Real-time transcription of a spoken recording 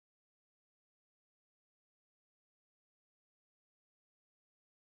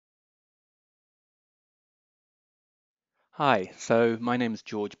Hi, so my name is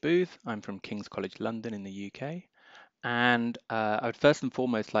George Booth. I'm from King's College London in the UK. And I would first and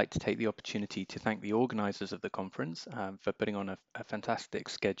foremost like to take the opportunity to thank the organisers of the conference for putting on a fantastic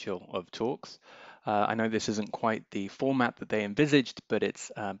schedule of talks. I know this isn't quite the format that they envisaged, but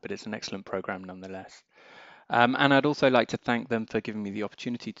it's an excellent program nonetheless. And I'd also like to thank them for giving me the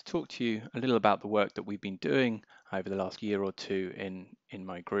opportunity to talk to you a little about the work that we've been doing over the last year or two in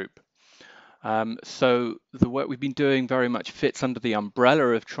my group. So the work we've been doing very much fits under the umbrella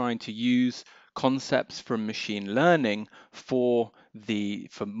of trying to use concepts from machine learning for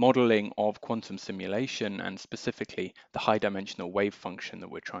modeling of quantum simulation and specifically the high dimensional wave function that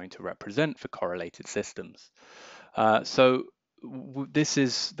we're trying to represent for correlated systems. So this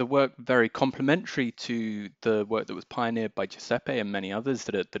is the work very complementary to the work that was pioneered by Giuseppe and many others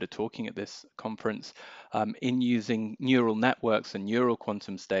that are talking at this conference in using neural networks and neural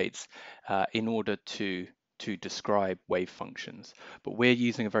quantum states in order to describe wave functions. But we're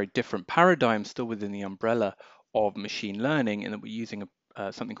using a very different paradigm still within the umbrella of machine learning in that we're using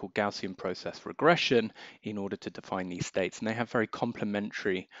something called Gaussian process regression in order to define these states. And they have very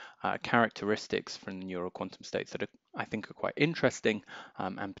complementary characteristics from the neural quantum states that I think are quite interesting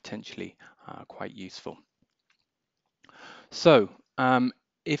and potentially quite useful. So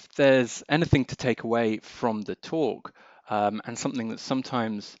if there's anything to take away from the talk, and something that's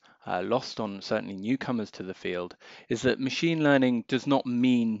sometimes lost on certainly newcomers to the field, is that machine learning does not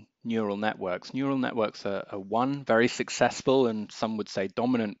mean neural networks. Neural networks are one very successful and some would say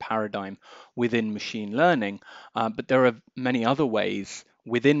dominant paradigm within machine learning, but there are many other ways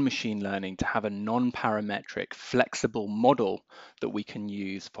within machine learning to have a non-parametric flexible model that we can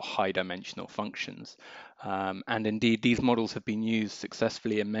use for high dimensional functions. And indeed, these models have been used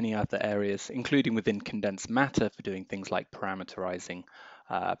successfully in many other areas, including within condensed matter for doing things like parameterizing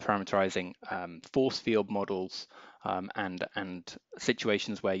force field models and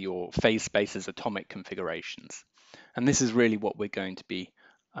situations where your phase space is atomic configurations. And this is really what we're going to be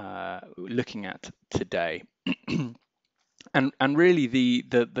looking at today. And really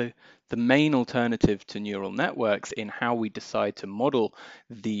the main alternative to neural networks in how we decide to model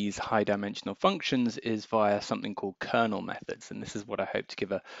these high dimensional functions is via something called kernel methods. And this is what I hope to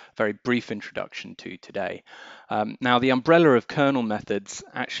give a very brief introduction to today. Now, the umbrella of kernel methods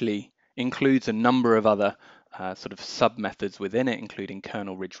actually includes a number of other sort of sub-methods within it, including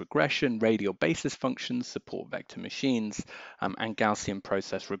kernel ridge regression, radial basis functions, support vector machines, and Gaussian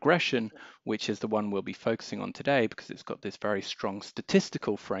process regression, which is the one we'll be focusing on today because it's got this very strong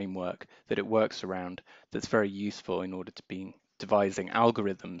statistical framework that it works around that's very useful in order to be devising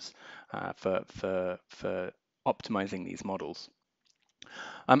algorithms for optimizing these models.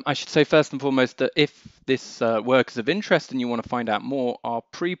 I should say first and foremost that if this work is of interest and you want to find out more, our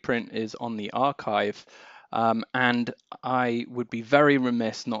preprint is on the archive. And I would be very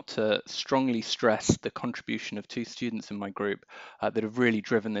remiss not to strongly stress the contribution of two students in my group that have really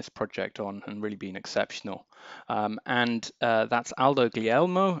driven this project on and really been exceptional. And that's Aldo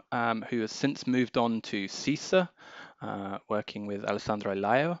Guglielmo, who has since moved on to CISA, working with Alessandro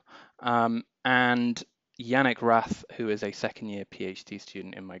Laio, and Yannick Rath, who is a second year PhD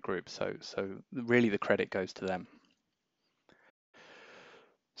student in my group. So really the credit goes to them.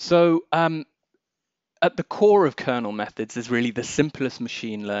 So at the core of kernel methods is really the simplest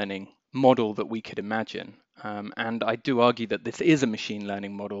machine learning model that we could imagine. And I do argue that this is a machine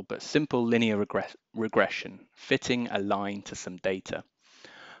learning model, but simple linear regression, fitting a line to some data.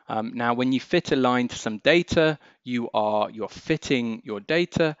 Now, when you fit a line to some data, you're fitting your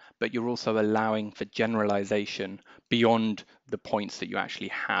data, but you're also allowing for generalization beyond the points that you actually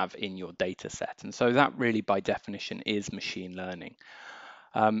have in your data set. And so that really, by definition, is machine learning.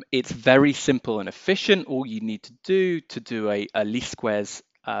 It's very simple and efficient. All you need to do a least squares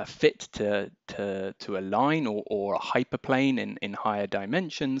fit to a line or a hyperplane in higher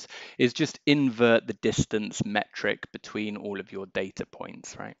dimensions is just invert the distance metric between all of your data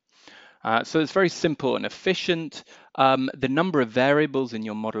points, right? So it's very simple and efficient. The number of variables in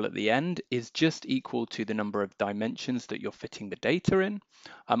your model at the end is just equal to the number of dimensions that you're fitting the data in.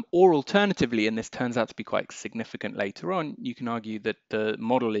 Or alternatively, and this turns out to be quite significant later on, you can argue that the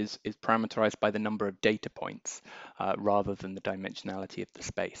model is parameterized by the number of data points rather than the dimensionality of the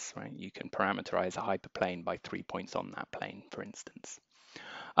space, right? You can parameterize a hyperplane by 3 points on that plane, for instance.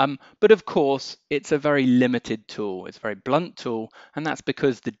 But of course, it's a very limited tool. It's a very blunt tool, and that's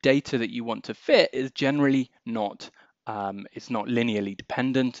because the data that you want to fit is generally not it's not linearly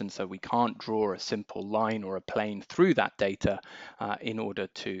dependent, and so we can't draw a simple line or a plane through that data in order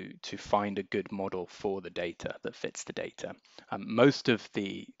to find a good model for the data that fits the data. Most of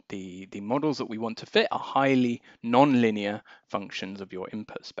the models that we want to fit are highly non-linear functions of your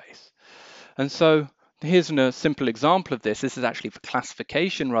input space. And so here's a simple example of this. This is actually for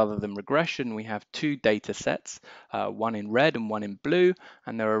classification rather than regression. We have two data sets, one in red and one in blue,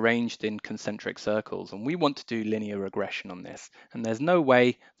 and they're arranged in concentric circles. And we want to do linear regression on this. And there's no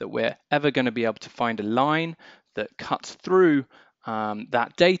way that we're ever going to be able to find a line that cuts through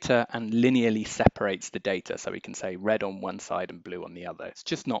that data and linearly separates the data. So we can say red on one side and blue on the other. It's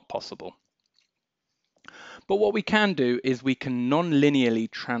just not possible. But what we can do is we can non-linearly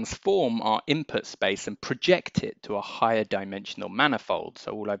transform our input space and project it to a higher dimensional manifold.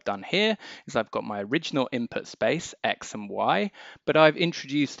 So all I've done here is I've got my original input space, X and Y, but I've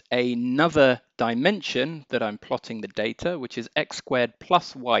introduced another dimension that I'm plotting the data, which is X squared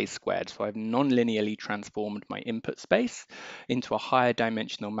plus Y squared. So I've non-linearly transformed my input space into a higher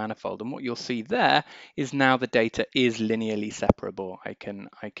dimensional manifold. And what you'll see there is now the data is linearly separable. I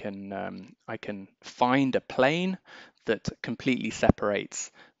can find a plane that completely separates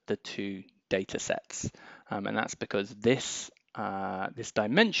the two data sets, and that's because this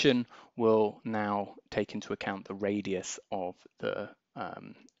dimension will now take into account the radius of the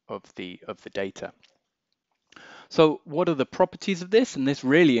data. So what are the properties of this? And this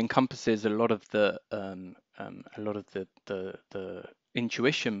really encompasses a lot of the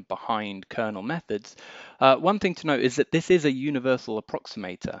intuition behind kernel methods. One thing to note is that this is a universal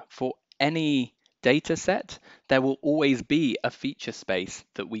approximator. For any data set, there will always be a feature space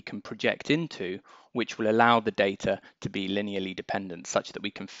that we can project into, which will allow the data to be linearly dependent, such that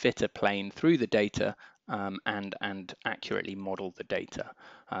we can fit a plane through the data and accurately model the data.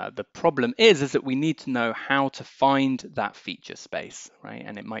 The problem is that we need to know how to find that feature space, right?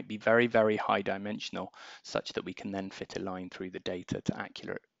 And it might be very, very high dimensional, such that we can then fit a line through the data to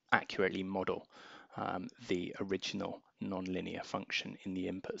accurately model the original nonlinear function in the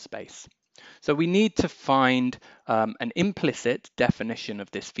input space. So we need to find an implicit definition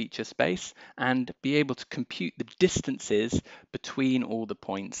of this feature space and be able to compute the distances between all the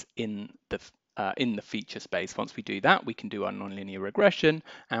points in the feature space. Once we do that, we can do our nonlinear regression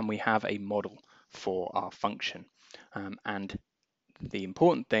and we have a model for our function. And the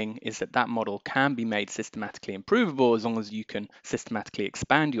important thing is that that model can be made systematically improvable as long as you can systematically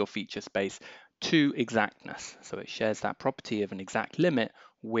expand your feature space to exactness. So it shares that property of an exact limit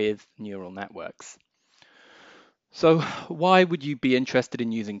with neural networks. So why would you be interested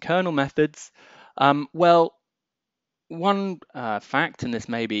in using kernel methods? Well, one fact, and this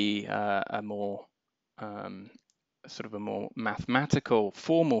may be a more sort of a more mathematical,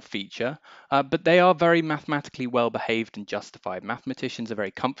 formal feature, but they are very mathematically well behaved and justified. Mathematicians are very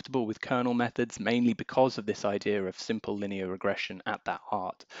comfortable with kernel methods, mainly because of this idea of simple linear regression at that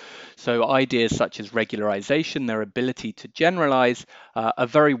heart. So ideas such as regularization, their ability to generalize, are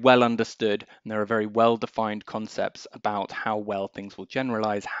very well understood, and there are very well defined concepts about how well things will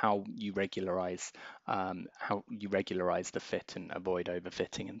generalize, how you regularize the fit and avoid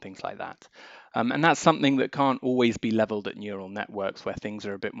overfitting and things like that. And that's something that can't always be leveled at neural networks where things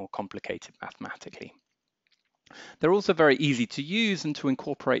are a bit more complicated mathematically. They're also very easy to use and to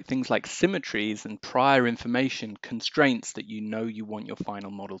incorporate things like symmetries and prior information constraints that you want your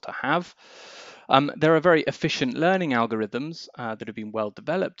final model to have. There are very efficient learning algorithms that have been well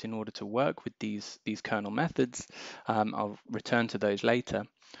developed in order to work with these kernel methods. I'll return to those later.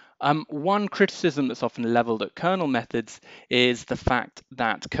 One criticism that's often leveled at kernel methods is the fact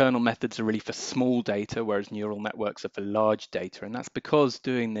that kernel methods are really for small data, whereas neural networks are for large data. And that's because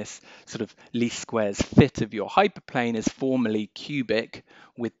doing this sort of least squares fit of your hyperplane is formally cubic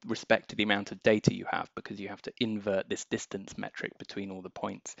with respect to the amount of data you have, because you have to invert this distance metric between all the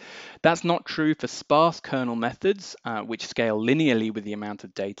points. That's not true for sparse kernel methods, which scale linearly with the amount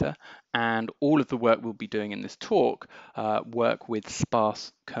of data. And all of the work we'll be doing in this talk work with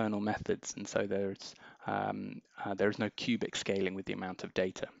sparse kernel methods, and so there is no cubic scaling with the amount of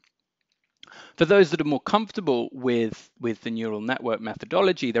data. For those that are more comfortable with the neural network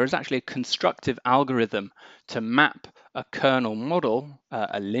methodology, there is actually a constructive algorithm to map a kernel model,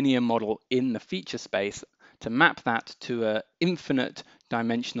 a linear model in the feature space, to map that to an infinite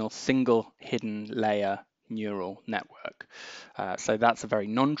dimensional single hidden layer neural network. So that's a very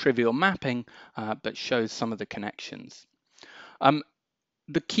non-trivial mapping, but shows some of the connections.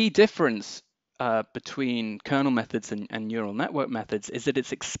 The key difference between kernel methods and neural network methods is that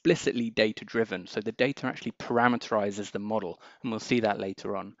it's explicitly data driven. So the data actually parameterizes the model, and we'll see that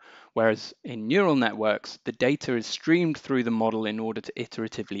later on. Whereas in neural networks, the data is streamed through the model in order to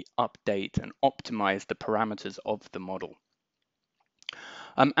iteratively update and optimize the parameters of the model.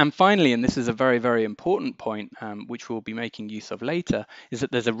 And finally, and this is a very, very important point, which we'll be making use of later, is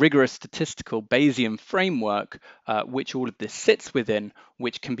that there's a rigorous statistical Bayesian framework which all of this sits within,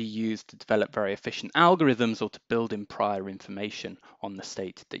 which can be used to develop very efficient algorithms or to build in prior information on the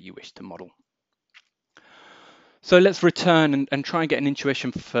state that you wish to model. So let's return and try and get an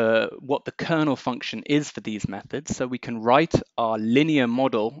intuition for what the kernel function is for these methods. So we can write our linear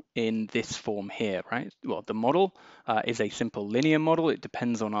model in this form here, right? Well, the model is a simple linear model. It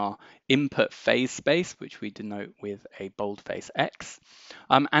depends on our input phase space, which we denote with a boldface X.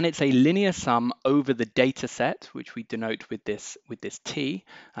 And it's a linear sum over the data set, which we denote with this T.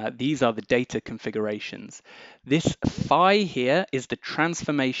 These are the data configurations. This phi here is the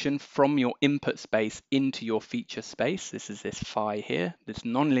transformation from your input space into your feature space. This is this phi here, this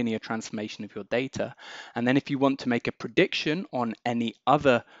nonlinear transformation of your data. And then if you want to make a prediction on any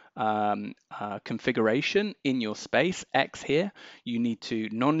other configuration in your space, X here, you need to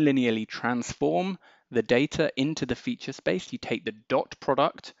nonlinearly transform the data into the feature space. You take the dot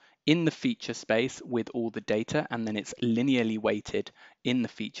product in the feature space with all the data, and then it's linearly weighted in the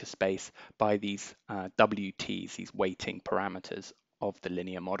feature space by these WTs, these weighting parameters of the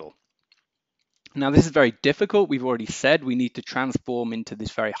linear model. Now, this is very difficult. We've already said we need to transform into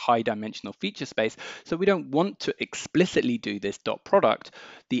this very high dimensional feature space. So we don't want to explicitly do this dot product.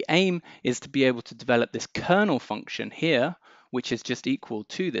 The aim is to be able to develop this kernel function here, which is just equal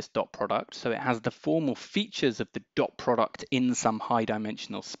to this dot product. So it has the formal features of the dot product in some high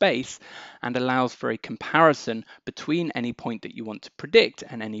dimensional space and allows for a comparison between any point that you want to predict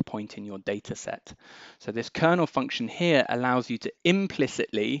and any point in your data set. So this kernel function here allows you to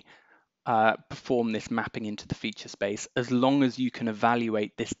implicitly perform this mapping into the feature space as long as you can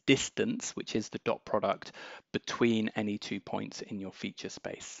evaluate this distance, which is the dot product between any 2 points in your feature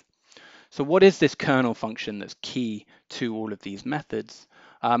space. So what is this kernel function that's key to all of these methods?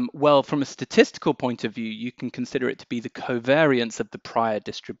 Well, from a statistical point of view, you can consider it to be the covariance of the prior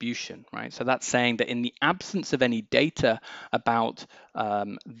distribution, right? So that's saying that in the absence of any data about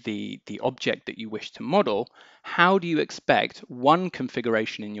the object that you wish to model, how do you expect one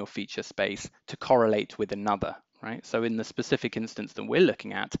configuration in your feature space to correlate with another? Right? So in the specific instance that we're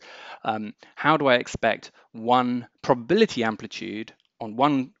looking at, how do I expect one probability amplitude on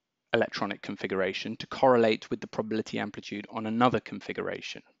one electronic configuration to correlate with the probability amplitude on another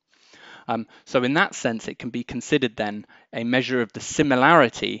configuration? So in that sense, it can be considered then a measure of the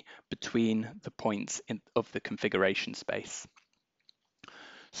similarity between the points of the configuration space.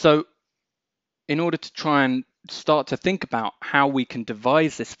 So in order to try and start to think about how we can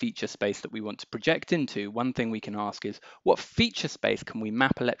devise this feature space that we want to project into, one thing we can ask is, what feature space can we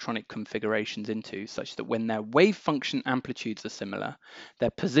map electronic configurations into such that when their wave function amplitudes are similar,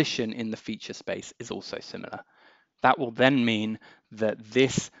 their position in the feature space is also similar? That will then mean that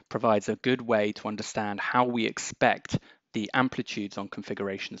this provides a good way to understand how we expect the amplitudes on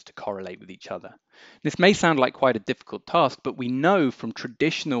configurations to correlate with each other. This may sound like quite a difficult task, but we know from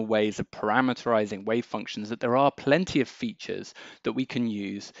traditional ways of parameterizing wave functions that there are plenty of features that we can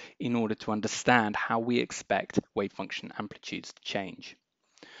use in order to understand how we expect wave function amplitudes to change.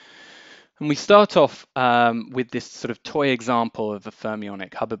 And we start off with this sort of toy example of a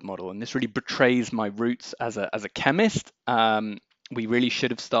fermionic Hubbard model, and this really betrays my roots as a chemist. We really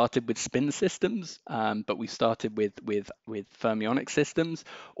should have started with spin systems, but we started with fermionic systems.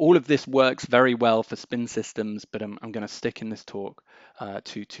 All of this works very well for spin systems, but I'm going to stick in this talk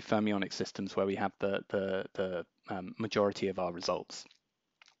to fermionic systems where we have the majority of our results.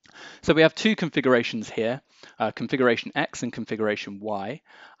 So we have two configurations here, configuration X and configuration Y,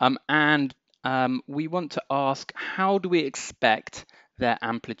 and we want to ask, how do we expect their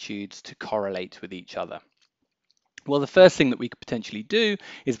amplitudes to correlate with each other? Well, the first thing that we could potentially do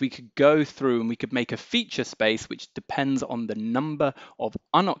is we could go through and we could make a feature space which depends on the number of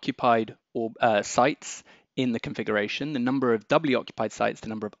unoccupied sites in the configuration, the number of doubly occupied sites, the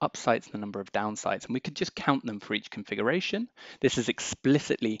number of up sites, and the number of down sites, and we could just count them for each configuration. This is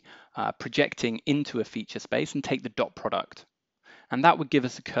explicitly projecting into a feature space and take the dot product, and that would give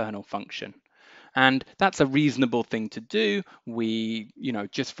us a kernel function. And that's a reasonable thing to do. We,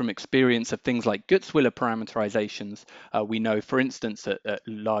 just from experience of things like Gutzwiller parameterizations, we know, for instance, at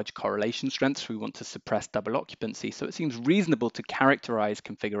large correlation strengths, we want to suppress double occupancy. So it seems reasonable to characterize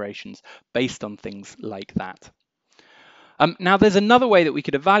configurations based on things like that. Now, there's another way that we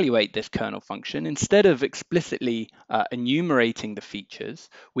could evaluate this kernel function. Instead of explicitly enumerating the features,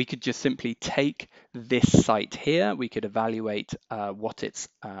 we could just simply take this site here. We could evaluate what its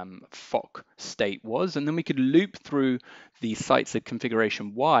FOC state was, and then we could loop through the sites of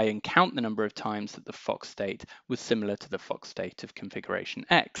configuration Y and count the number of times that the FOC state was similar to the FOC state of configuration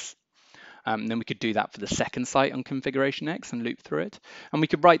X. Then we could do that for the second site on configuration X and loop through it. And we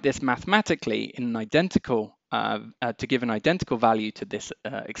could write this mathematically in an identical, to give an identical value to this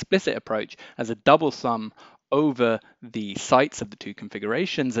explicit approach as a double sum over the sites of the two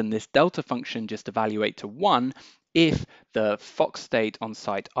configurations, and this delta function just evaluate to 1 if the FOC state on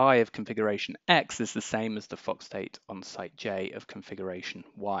site I of configuration X is the same as the FOC state on site J of configuration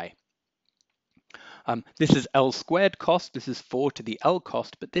Y. This is L squared cost, this is 4 to the L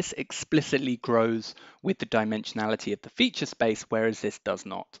cost, but this explicitly grows with the dimensionality of the feature space, whereas this does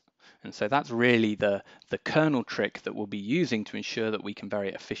not. And so that's really the kernel trick that we'll be using to ensure that we can very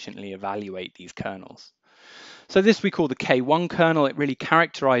efficiently evaluate these kernels. So this we call the K1 kernel. It really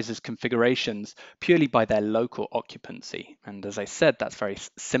characterizes configurations purely by their local occupancy. And as I said, that's very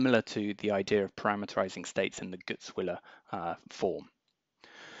similar to the idea of parameterizing states in the Gutzwiller form.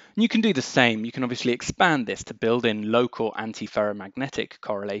 And you can do the same. You can obviously expand this to build in local antiferromagnetic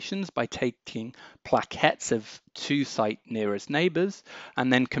correlations by taking plaquettes of two site nearest neighbors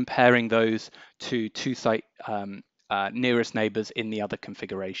and then comparing those to two site nearest neighbors in the other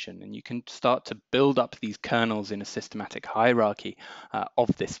configuration. And you can start to build up these kernels in a systematic hierarchy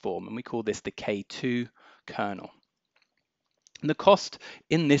of this form. And we call this the K2 kernel. And the cost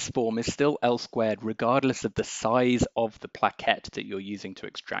in this form is still L squared, regardless of the size of the plaquette that you're using to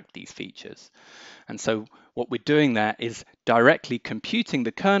extract these features. And so what we're doing there is directly computing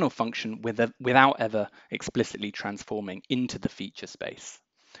the kernel function without ever explicitly transforming into the feature space.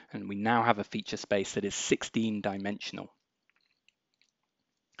 And we now have a feature space that is 16-dimensional.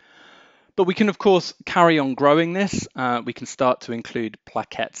 But we can, of course, carry on growing this. We can start to include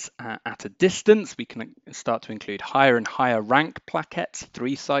plaquettes at a distance. We can start to include higher and higher rank plaquettes,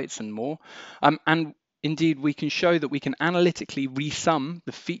 3 sites and more. And indeed, we can show that we can analytically resum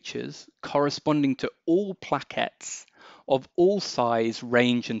the features corresponding to all plaquettes of all size,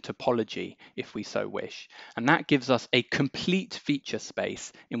 range, and topology, if we so wish. And that gives us a complete feature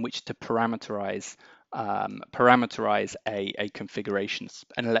space in which to parameterize a configuration,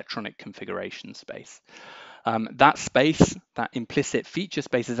 an electronic configuration space. That space, that implicit feature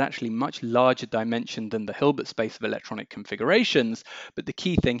space, is actually much larger dimension than the Hilbert space of electronic configurations. But the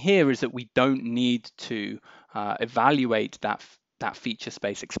key thing here is that we don't need to evaluate that feature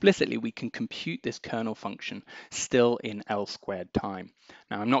space explicitly. We can compute this kernel function still in L squared time.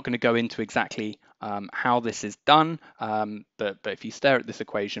 Now, I'm not going to go into exactly how this is done, but if you stare at this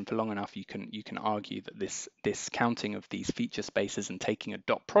equation for long enough, you can argue that this counting of these feature spaces and taking a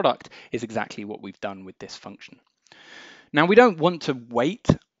dot product is exactly what we've done with this function. Now, we don't want to weight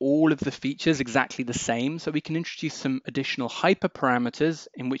all of the features exactly the same, so we can introduce some additional hyperparameters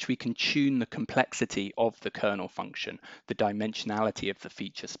in which we can tune the complexity of the kernel function, the dimensionality of the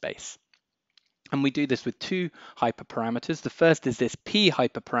feature space. And we do this with 2 hyperparameters. The first is this p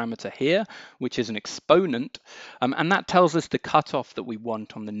hyperparameter here, which is an exponent, and that tells us the cutoff that we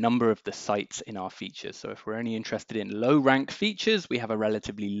want on the number of the sites in our features. So if we're only interested in low rank features, we have a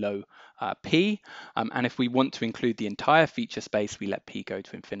relatively low p, and if we want to include the entire feature space, we let p go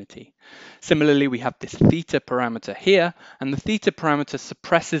to infinity. Similarly, we have this theta parameter here, and the theta parameter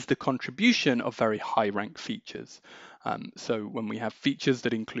suppresses the contribution of very high rank features. So when we have features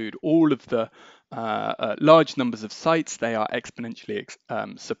that include all of the large numbers of sites, they are exponentially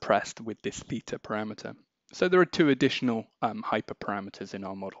suppressed with this theta parameter. So there are 2 additional hyperparameters in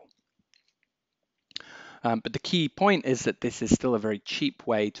our model. But the key point is that this is still a very cheap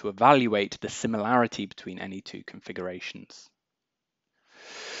way to evaluate the similarity between any 2 configurations.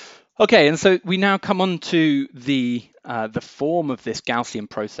 Okay, and so we now come on to the form of this Gaussian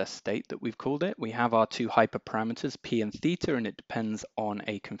process state that we've called it. We have our 2 hyperparameters, p and theta, and it depends on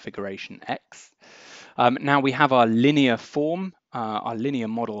a configuration x. Now we have our linear form, our linear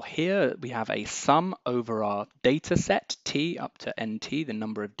model here. We have a sum over our data set, t up to nt, the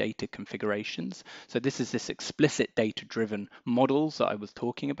number of data configurations. So this is this explicit data-driven models that I was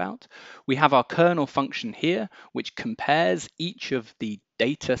talking about. We have our kernel function here, which compares each of the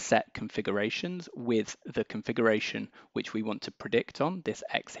data set configurations with the configuration which we want to predict on, this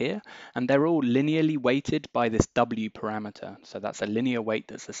x here, and they're all linearly weighted by this w parameter. So that's a linear weight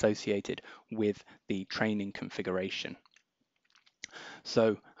that's associated with the training configuration.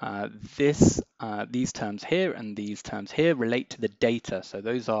 So these terms here and these terms here relate to the data. So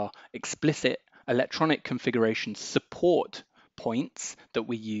those are explicit electronic configuration support points that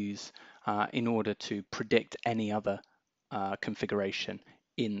we use in order to predict any other configuration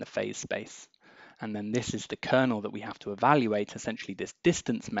in the phase space. And then this is the kernel that we have to evaluate, essentially this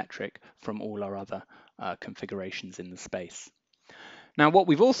distance metric from all our other configurations in the space. Now, what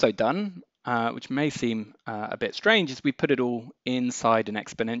we've also done, which may seem a bit strange, is we put it all inside an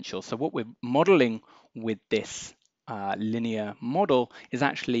exponential. So what we're modeling with this linear model is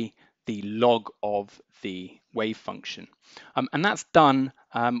actually the log of the wave function. And that's done,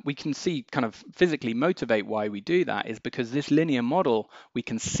 we can see kind of physically motivate why we do that is because this linear model, we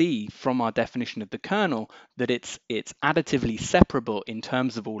can see from our definition of the kernel that it's additively separable in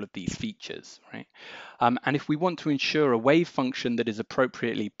terms of all of these features, right? And if we want to ensure a wave function that is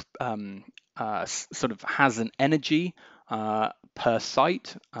appropriately sort of has an energy per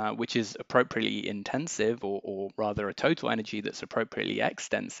site, which is appropriately intensive, or rather a total energy that's appropriately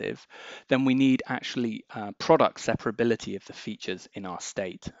extensive, then we need actually product separability of the features in our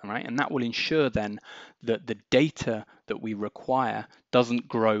state, right? And that will ensure then that the data that we require doesn't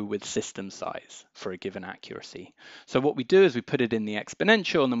grow with system size for a given accuracy. So what we do is we put it in the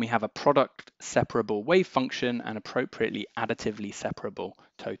exponential, and then we have a product separable wave function and appropriately additively separable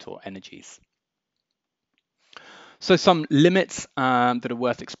total energies. So some limits that are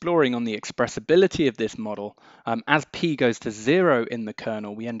worth exploring on the expressibility of this model. As p goes to 0 in the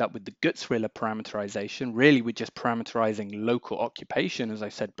kernel, we end up with the Gutzwiller parameterization. Really, we're just parameterizing local occupation, as I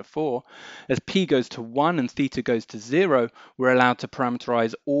said before. As p goes to 1 and theta goes to 0, we're allowed to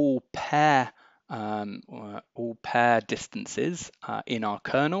parameterize all pair distances in our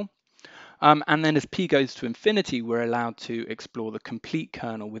kernel. And then as p goes to infinity, we're allowed to explore the complete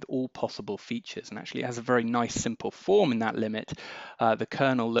kernel with all possible features. And actually it has a very nice simple form in that limit. The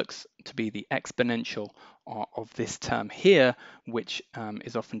kernel looks to be the exponential of this term here, which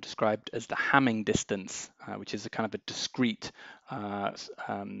is often described as the Hamming distance, which is a kind of a discrete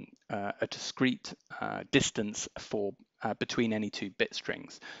distance for between any two bit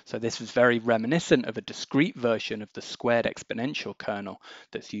strings. So this was very reminiscent of a discrete version of the squared exponential kernel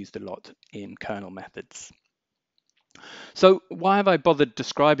that's used a lot in kernel methods. So why have I bothered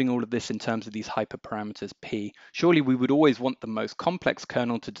describing all of this in terms of these hyperparameters P? Surely we would always want the most complex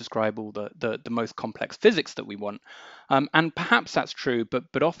kernel to describe all the most complex physics that we want. And perhaps that's true,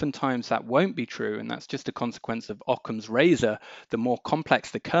 but oftentimes that won't be true. And that's just a consequence of Occam's razor. The more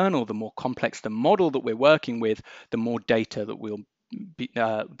complex the kernel, the more complex the model that we're working with, the more data that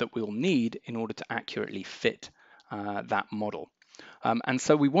we'll need in order to accurately fit that model. And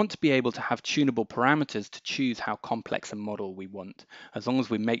so we want to be able to have tunable parameters to choose how complex a model we want, as long as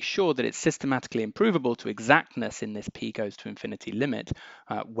we make sure that it's systematically improvable to exactness in this p goes to infinity limit,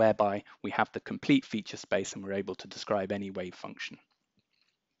 whereby we have the complete feature space and we're able to describe any wave function.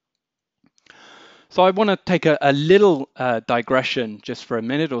 So I want to take a little digression just for a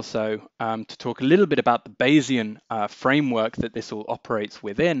minute or so to talk a little bit about the Bayesian framework that this all operates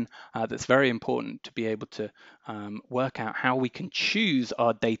within. That's very important to be able to work out how we can choose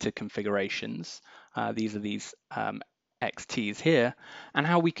our data configurations. These are these XTs here, and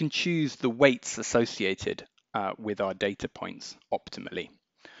how we can choose the weights associated with our data points optimally.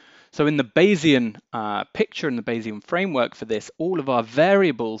 So in the Bayesian picture and the Bayesian framework for this, all of our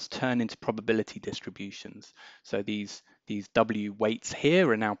variables turn into probability distributions. So these W weights here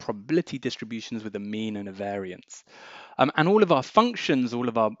are now probability distributions with a mean and a variance. And all of our functions, all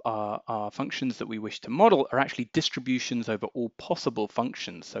of our functions that we wish to model are actually distributions over all possible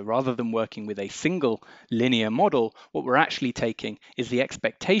functions. So rather than working with a single linear model, what we're actually taking is the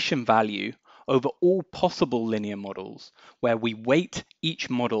expectation value over all possible linear models, where we weight each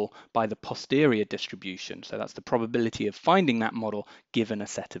model by the posterior distribution. So that's the probability of finding that model given a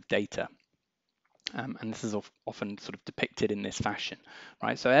set of data. And this is often sort of depicted in this fashion,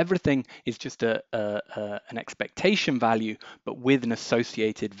 right? So everything is just an expectation value, but with an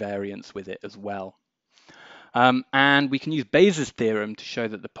associated variance with it as well. And we can use Bayes' theorem to show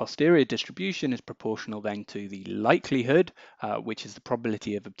that the posterior distribution is proportional then to the likelihood, which is the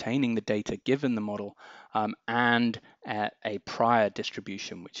probability of obtaining the data given the model, and a prior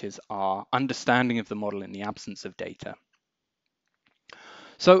distribution, which is our understanding of the model in the absence of data.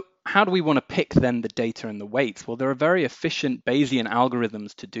 So how do we want to pick then the data and the weights? Well, there are very efficient Bayesian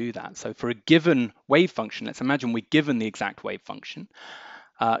algorithms to do that. So for a given wave function, let's imagine we're given the exact wave function.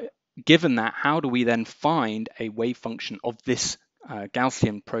 Given that, how do we then find a wave function of this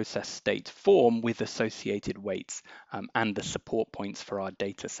Gaussian process state form with associated weights and the support points for our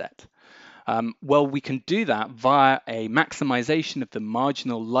data set? Well, we can do that via a maximization of the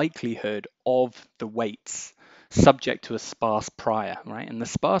marginal likelihood of the weights. subject to a sparse prior, right? And the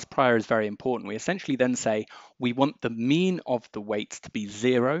sparse prior is very important. We essentially then say we want the mean of the weights to be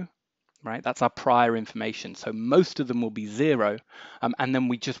 0, right? That's our prior information. So most of them will be 0. And then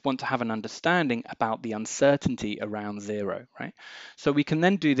we just want to have an understanding about the uncertainty around 0, right? So we can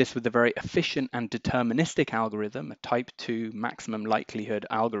then do this with a very efficient and deterministic algorithm, a type 2 maximum likelihood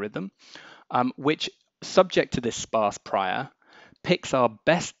algorithm, which, subject to this sparse prior, picks our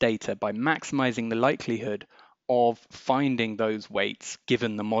best data by maximizing the likelihood of finding those weights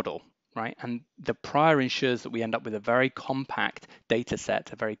given the model, right? And the prior ensures that we end up with a very compact data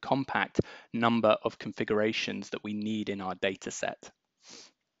set, a very compact number of configurations that we need in our data set.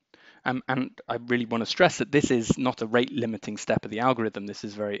 And I really want to stress that this is not a rate limiting step of the algorithm. This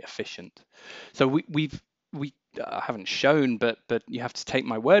is very efficient. So we haven't shown, but you have to take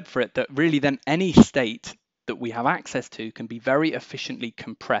my word for it, that really then any state that we have access to can be very efficiently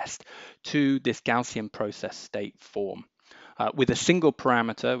compressed to this Gaussian process state form. With a single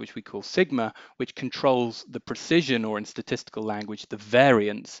parameter, which we call sigma, which controls the precision, or in statistical language, the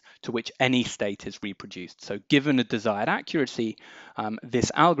variance to which any state is reproduced. So given a desired accuracy,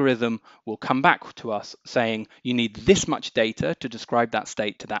 this algorithm will come back to us saying, you need this much data to describe that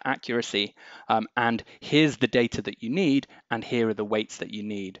state to that accuracy, and here's the data that you need, and here are the weights that you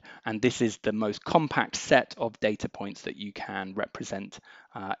need. And this is the most compact set of data points that you can represent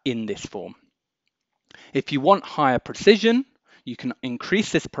in this form. If you want higher precision, you can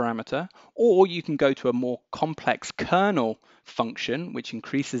increase this parameter, or you can go to a more complex kernel function, which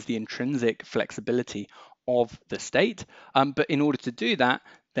increases the intrinsic flexibility of the state. But in order to do that,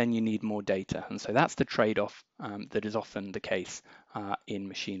 then you need more data. And so that's the trade-off that is often the case in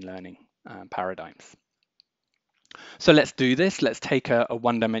machine learning paradigms. So let's do this. Let's take a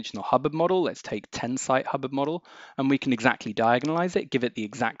one-dimensional Hubbard model. Let's take 10-site Hubbard model, and we can exactly diagonalize it, give it the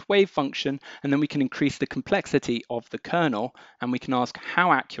exact wave function, and then we can increase the complexity of the kernel, and we can ask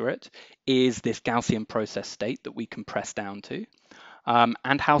how accurate is this Gaussian process state that we compress down to,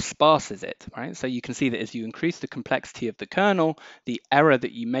 and how sparse is it, right? So you can see that as you increase the complexity of the kernel, the error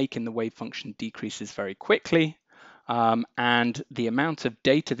that you make in the wave function decreases very quickly. And the amount of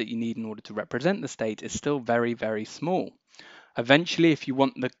data that you need in order to represent the state is still very, very small. Eventually, if you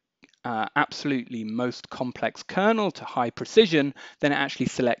want the absolutely most complex kernel to high precision, then it actually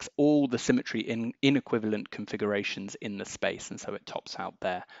selects all the symmetry in equivalent configurations in the space, and so it tops out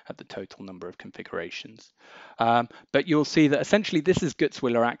there at the total number of configurations. But you'll see that essentially this is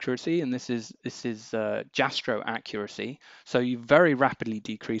Gutzwiller accuracy, and this is Jastrow accuracy. So you very rapidly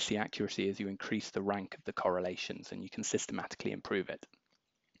decrease the accuracy as you increase the rank of the correlations, and you can systematically improve it.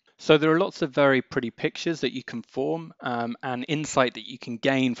 So there are lots of very pretty pictures that you can form, and insight that you can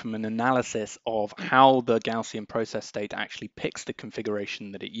gain from an analysis of how the Gaussian process state actually picks the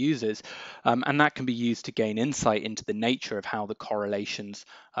configuration that it uses. And that can be used to gain insight into the nature of how the correlations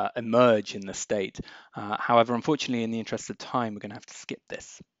emerge in the state. However, unfortunately, in the interest of time, we're going to have to skip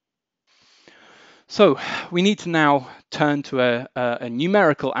this. So we need to now turn to a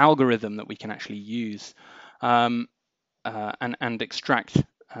numerical algorithm that we can actually use and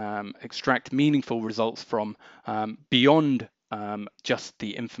extract meaningful results from beyond just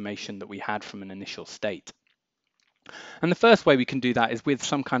the information that we had from an initial state. And the first way we can do that is with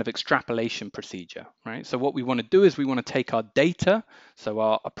some kind of extrapolation procedure, right? So what we want to do is we want to take our data, so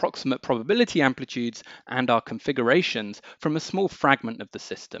our approximate probability amplitudes and our configurations, from a small fragment of the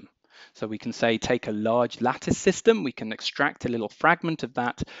system. So we can say take a large lattice system, we can extract a little fragment of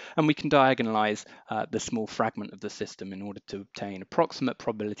that, and we can diagonalize the small fragment of the system in order to obtain approximate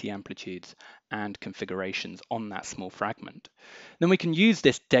probability amplitudes and configurations on that small fragment. Then we can use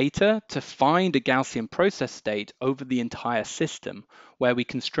this data to find a Gaussian process state over the entire system, where we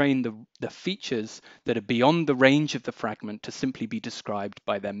constrain the features that are beyond the range of the fragment to simply be described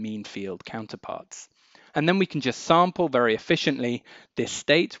by their mean field counterparts. And then we can just sample very efficiently this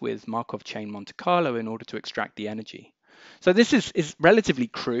state with Markov chain Monte Carlo in order to extract the energy. So this is relatively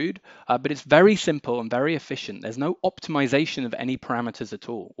crude, but it's very simple and very efficient. There's no optimization of any parameters at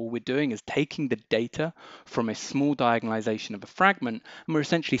all. All we're doing is taking the data from a small diagonalization of a fragment, and we're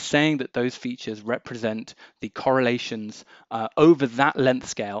essentially saying that those features represent the correlations over that length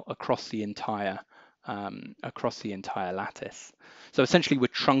scale across the entire lattice. So essentially, we're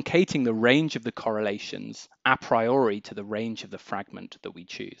truncating the range of the correlations a priori to the range of the fragment that we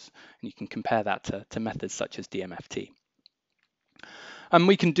choose. And you can compare that to methods such as DMFT. And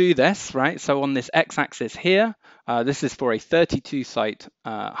we can do this, right? So on this x-axis here, this is for a 32-site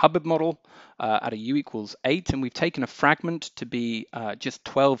Hubbard model at a u equals 8, and we've taken a fragment to be just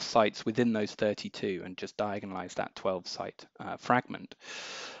 12 sites within those 32 and just diagonalized that 12-site fragment.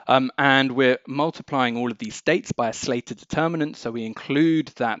 And we're multiplying all of these states by a Slater determinant, so we include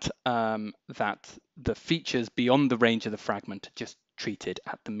that, that the features beyond the range of the fragment are just treated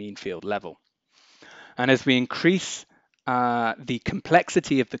at the mean field level. And as we increase the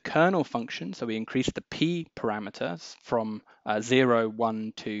complexity of the kernel function, so we increase the p parameters from 0,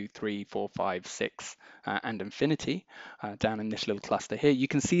 1, 2, 3, 4, 5, 6, and infinity down in this little cluster here, you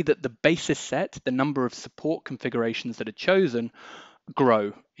can see that the basis set, the number of support configurations that are chosen,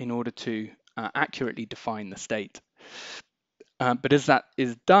 grow in order to accurately define the state. But as that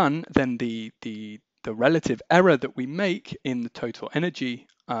is done, then the relative error that we make in the total energy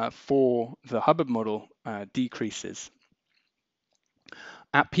for the Hubbard model decreases.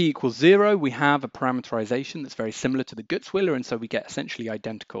 At p equals 0, we have a parameterization that's very similar to the Gutzwiller, and so we get essentially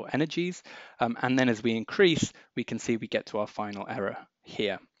identical energies. And then as we increase, we can see we get to our final error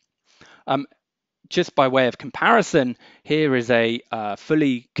here. Just by way of comparison, here is a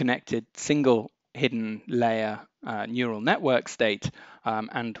fully connected single hidden layer neural network state,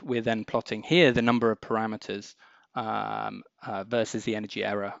 and we're then plotting here the number of parameters versus the energy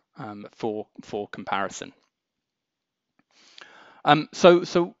error for comparison.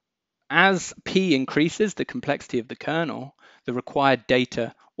 So as P increases the complexity of the kernel, the required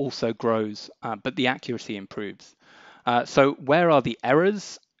data also grows, but the accuracy improves. So where are the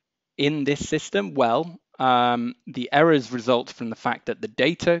errors in this system? Well, the errors result from the fact that the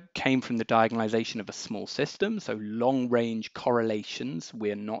data came from the diagonalization of a small system, so long-range correlations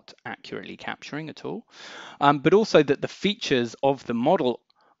we're not accurately capturing at all, but also that the features of the model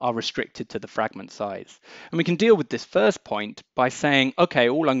are restricted to the fragment size. And we can deal with this first point by saying, okay,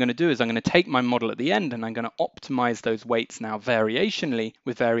 all I'm going to do is I'm going to take my model at the end and I'm going to optimize those weights now variationally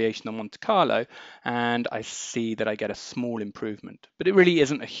with variation on Monte Carlo, and I see that I get a small improvement. But it really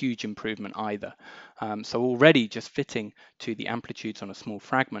isn't a huge improvement either. So already just fitting to the amplitudes on a small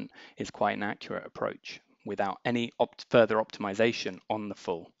fragment is quite an accurate approach without any further optimization on the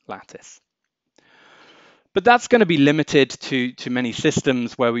full lattice. But that's going to be limited to many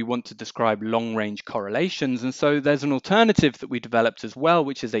systems where we want to describe long-range correlations. And so there's an alternative that we developed as well,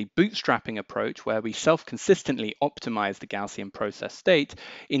 which is a bootstrapping approach where we self-consistently optimize the Gaussian process state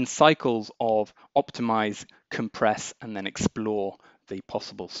in cycles of optimize, compress, and then explore the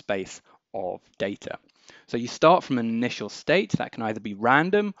possible space of data. So you start from an initial state that can either be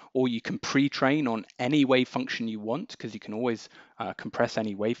random or you can pre-train on any wave function you want, because you can always compress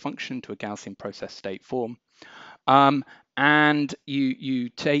any wave function to a Gaussian process state form. And you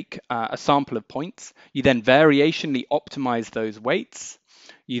take a sample of points. You then variationally optimize those weights.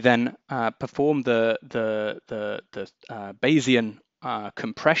 You then perform the Bayesian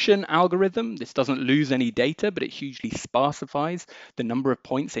compression algorithm. This doesn't lose any data, but it hugely sparsifies the number of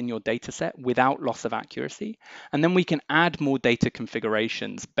points in your data set without loss of accuracy. And then we can add more data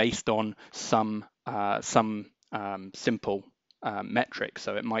configurations based on some simple metric.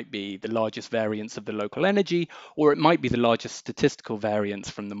 So it might be the largest variance of the local energy, or it might be the largest statistical variance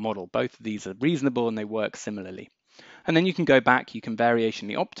from the model. Both of these are reasonable and they work similarly. And then you can go back, you can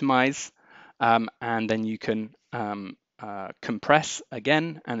variationally optimize, and then you can compress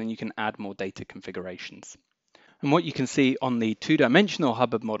again, and then you can add more data configurations. And what you can see on the two-dimensional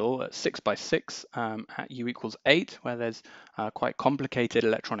Hubbard model at 6 by 6 at u equals 8, where there's quite complicated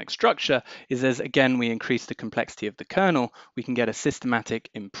electronic structure, is as again we increase the complexity of the kernel, we can get a systematic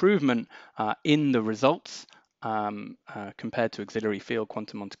improvement in the results compared to auxiliary field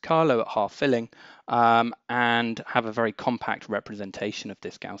quantum Monte Carlo at half filling, and have a very compact representation of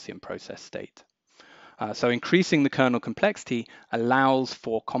this Gaussian process state. So increasing the kernel complexity allows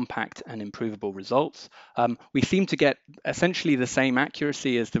for compact and improvable results. We seem to get essentially the same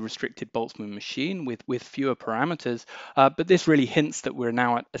accuracy as the restricted Boltzmann machine with fewer parameters, but this really hints that we're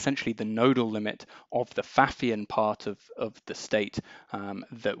now at essentially the nodal limit of the Pfaffian part of the state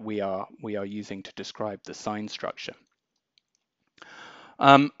that we are using to describe the sign structure.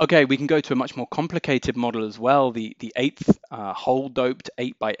 Okay, we can go to a much more complicated model as well, the eighth hole doped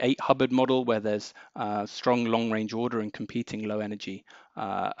 8 by 8 Hubbard model, where there's strong long range order and competing low energy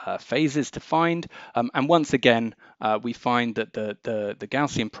phases to find. And once again, we find that the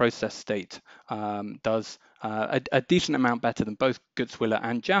Gaussian process state does a decent amount better than both Gutzwiller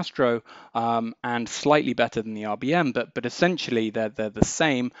and Jastrow, and slightly better than the RBM, but essentially they're the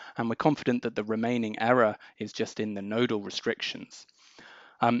same, and we're confident that the remaining error is just in the nodal restrictions.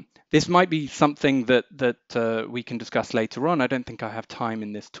 This might be something that we can discuss later on. I don't think I have time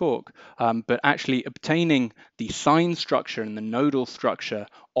in this talk, but actually obtaining the sign structure and the nodal structure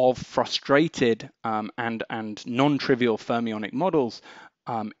of frustrated and non-trivial fermionic models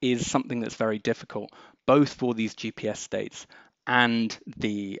is something that's very difficult, both for these GPS states and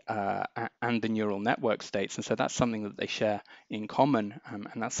the neural network states. And so that's something that they share in common, and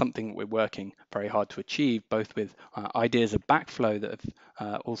that's something that we're working very hard to achieve, both with ideas of backflow that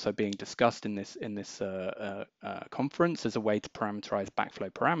have also being discussed in this conference as a way to parameterize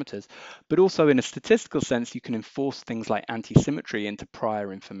backflow parameters, but also in a statistical sense, you can enforce things like anti-symmetry into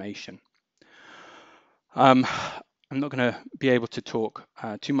prior information. I'm not going to be able to talk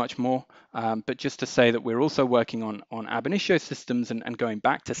too much more, but just to say that we're also working on ab initio systems and going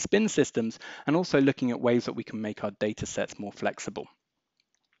back to spin systems, and also looking at ways that we can make our data sets more flexible.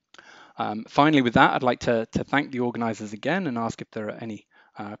 Finally, with that, I'd like to thank the organizers again and ask if there are any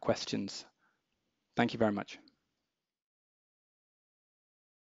questions. Thank you very much.